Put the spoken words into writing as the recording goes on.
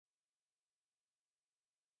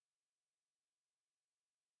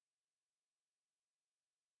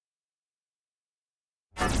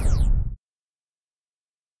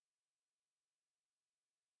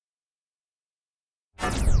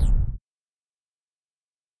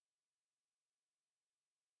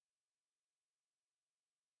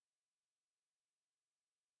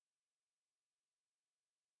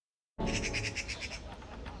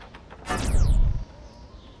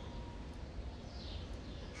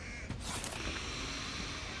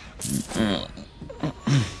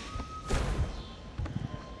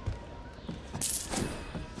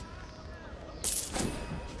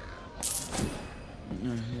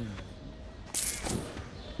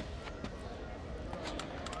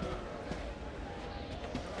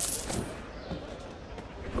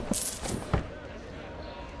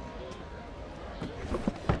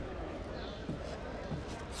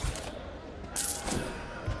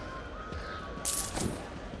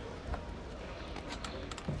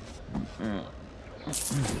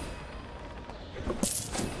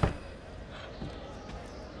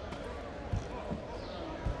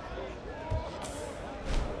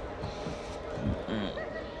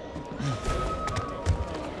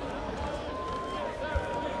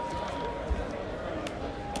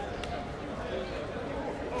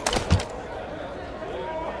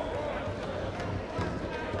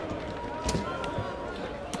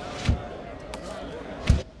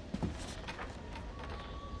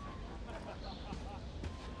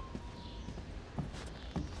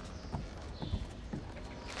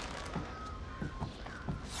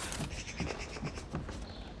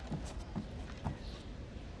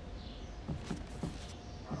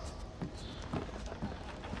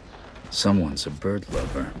Someone's a bird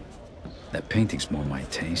lover. That painting's more my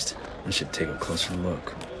taste. I should take a closer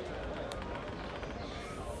look.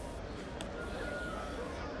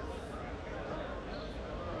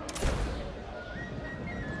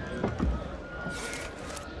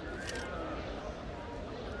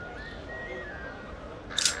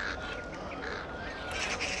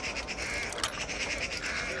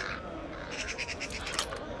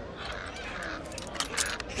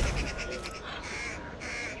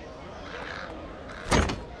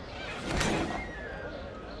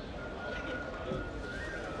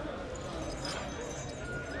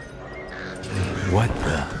 What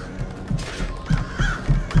the?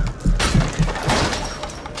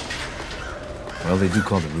 Well, they do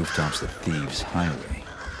call the rooftops the Thieves' Highway.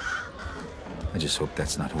 I just hope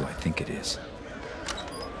that's not who I think it is.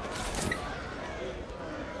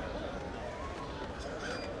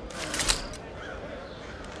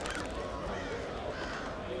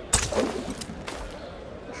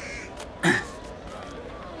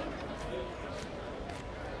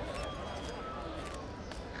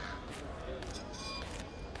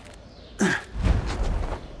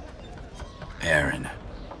 Aaron.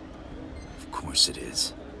 Of course it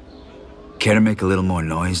is. Care to make a little more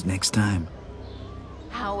noise next time?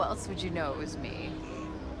 How else would you know it was me?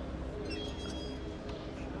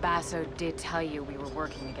 Basso did tell you we were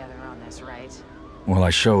working together on this, right? Well, I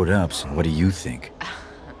showed up, so what do you think?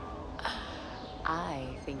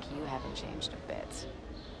 I think you haven't changed a bit.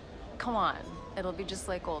 Come on, it'll be just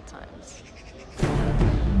like old times.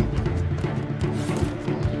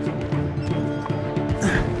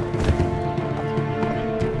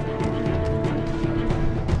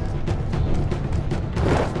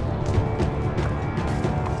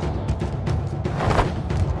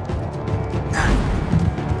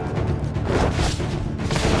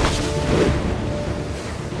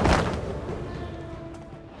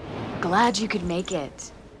 Glad you could make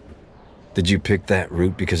it. Did you pick that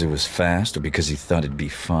route because it was fast or because you thought it'd be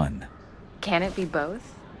fun? Can it be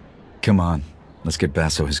both? Come on, let's get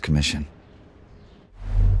Basso his commission.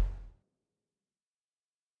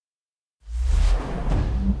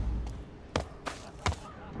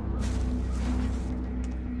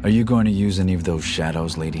 Are you going to use any of those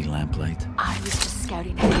shadows, Lady Lamplight? I was just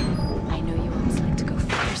scouting ahead. I know you always like to go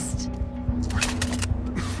first.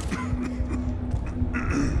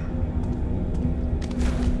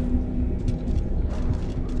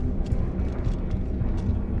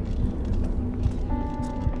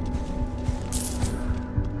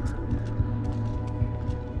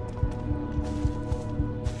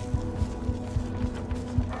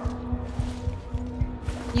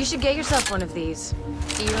 You should get yourself one of these.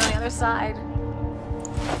 See you on the other side.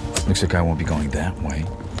 Looks like I won't be going that way.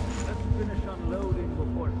 Let's finish unloading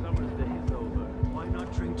before summer's day is over. Why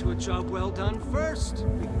not drink to a job well done first?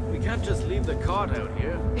 We can't just leave the cart out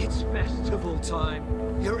here. It's festival time.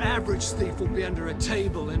 Your average thief will be under a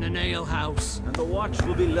table in an alehouse. And the watch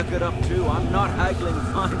will be liquored up too. I'm not haggling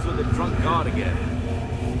fines with a drunk cart again.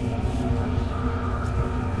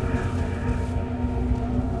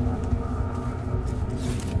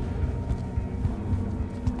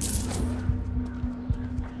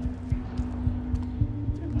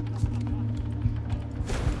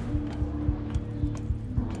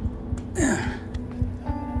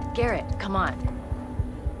 Garrett, come on.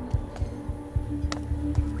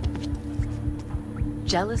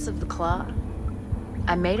 Jealous of the claw?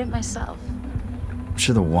 I made it myself. I'm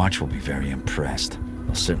sure the Watch will be very impressed.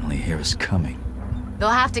 They'll certainly hear us coming. They'll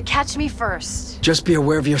have to catch me first. Just be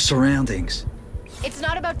aware of your surroundings. It's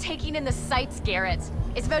not about taking in the sights, Garrett.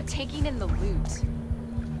 It's about taking in the loot.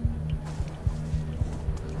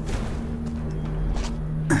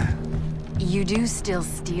 You do still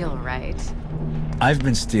steal, right? I've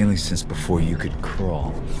been stealing since before you could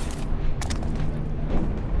crawl.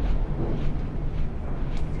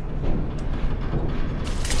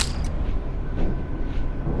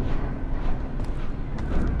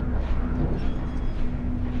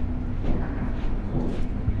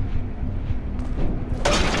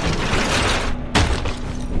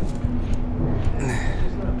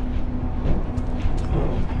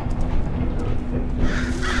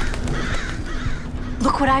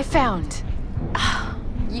 Look what I found.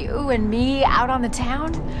 You and me out on the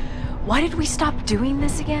town? Why did we stop doing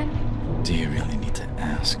this again? Do you really need to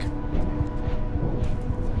ask?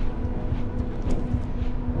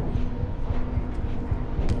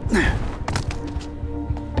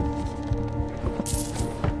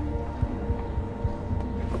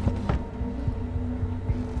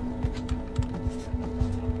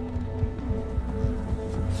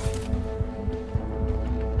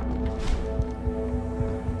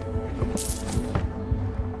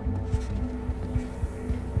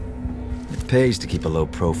 It pays to keep a low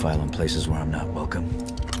profile in places where I'm not welcome.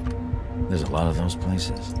 There's a lot of those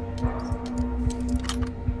places.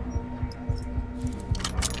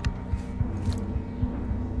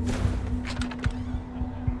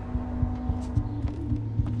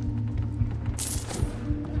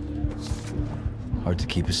 Hard to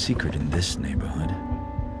keep a secret in this neighborhood.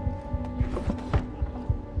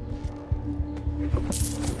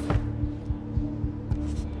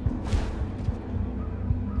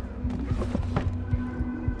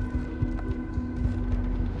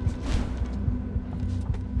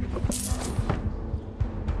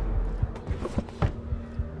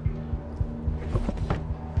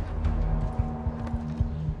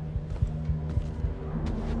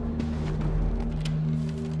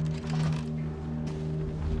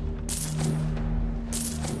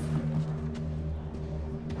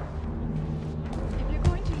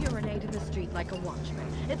 Like a watchman.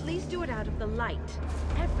 At least do it out of the light.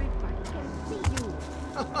 Everybody can see you.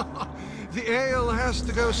 The ale has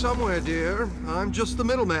to go somewhere, dear. I'm just the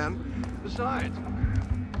middleman. Besides,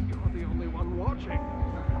 you're the only one watching.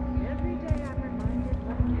 Every day I'm reminded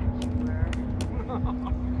what a catch you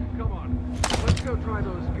were. Come on, let's go try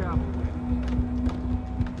those scaffolding.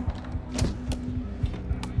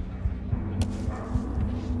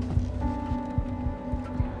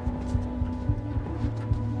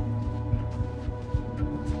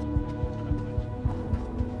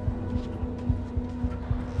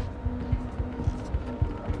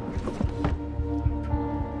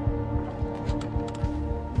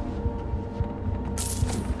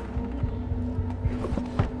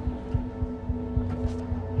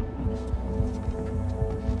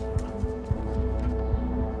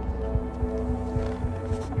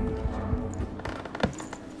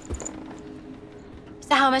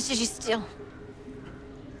 So how much did you steal?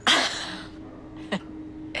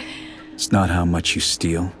 It's not how much you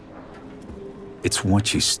steal. It's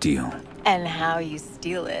what you steal. And how you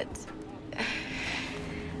steal it.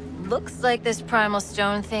 Looks like this primal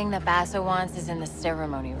stone thing that Basso wants is in the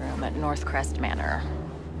ceremony room at Northcrest Manor.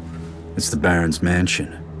 It's the Baron's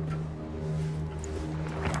mansion.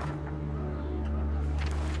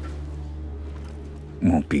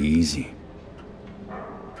 Won't be easy.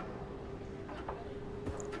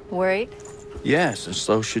 Worried? Yes, and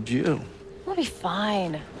so should you. We'll be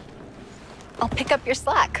fine. I'll pick up your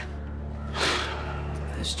slack.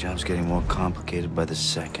 This job's getting more complicated by the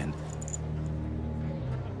second.